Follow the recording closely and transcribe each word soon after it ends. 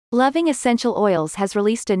Loving Essential Oils has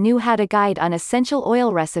released a new how-to guide on essential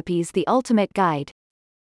oil recipes, the ultimate guide.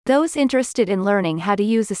 Those interested in learning how to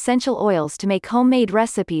use essential oils to make homemade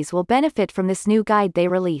recipes will benefit from this new guide they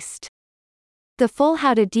released. The full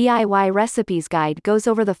How to DIY Recipes guide goes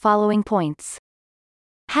over the following points.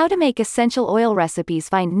 How to make essential oil recipes.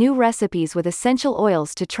 Find new recipes with essential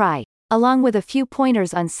oils to try, along with a few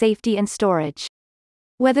pointers on safety and storage.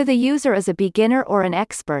 Whether the user is a beginner or an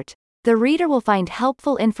expert, the reader will find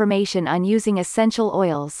helpful information on using essential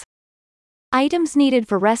oils. Items needed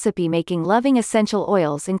for recipe making. Loving Essential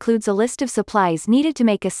Oils includes a list of supplies needed to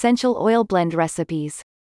make essential oil blend recipes.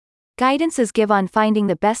 Guidance is given on finding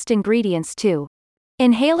the best ingredients too.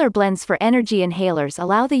 Inhaler blends. For energy inhalers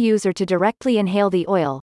allow the user to directly inhale the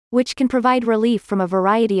oil, which can provide relief from a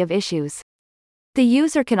variety of issues. The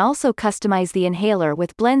user can also customize the inhaler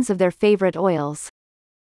with blends of their favorite oils.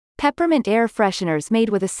 Peppermint air fresheners made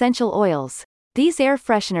with essential oils. These air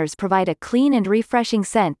fresheners provide a clean and refreshing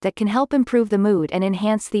scent that can help improve the mood and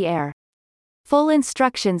enhance the air. Full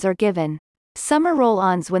instructions are given. Summer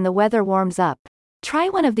roll-ons. When the weather warms up, try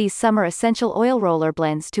one of these summer essential oil roller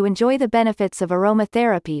blends to enjoy the benefits of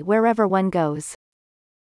aromatherapy wherever one goes.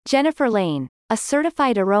 Jennifer Lane, a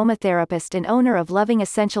certified aromatherapist and owner of Loving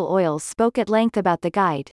Essential Oils, spoke at length about the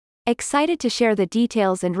guide. Excited to share the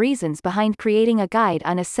details and reasons behind creating a guide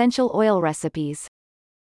on essential oil recipes.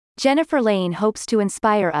 Jennifer Lane hopes to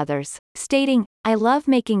inspire others, stating, "I love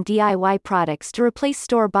making DIY products to replace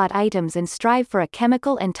store-bought items and strive for a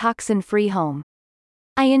chemical and toxin-free home.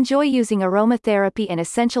 I enjoy using aromatherapy and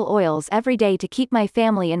essential oils every day to keep my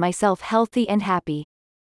family and myself healthy and happy.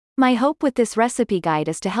 My hope with this recipe guide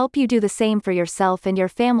is to help you do the same for yourself and your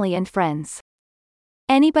family and friends."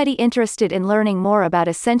 Anybody interested in learning more about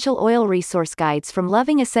essential oil resource guides from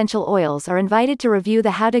Loving Essential Oils are invited to review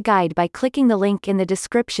the how-to guide by clicking the link in the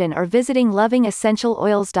description or visiting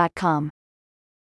lovingessentialoils.com.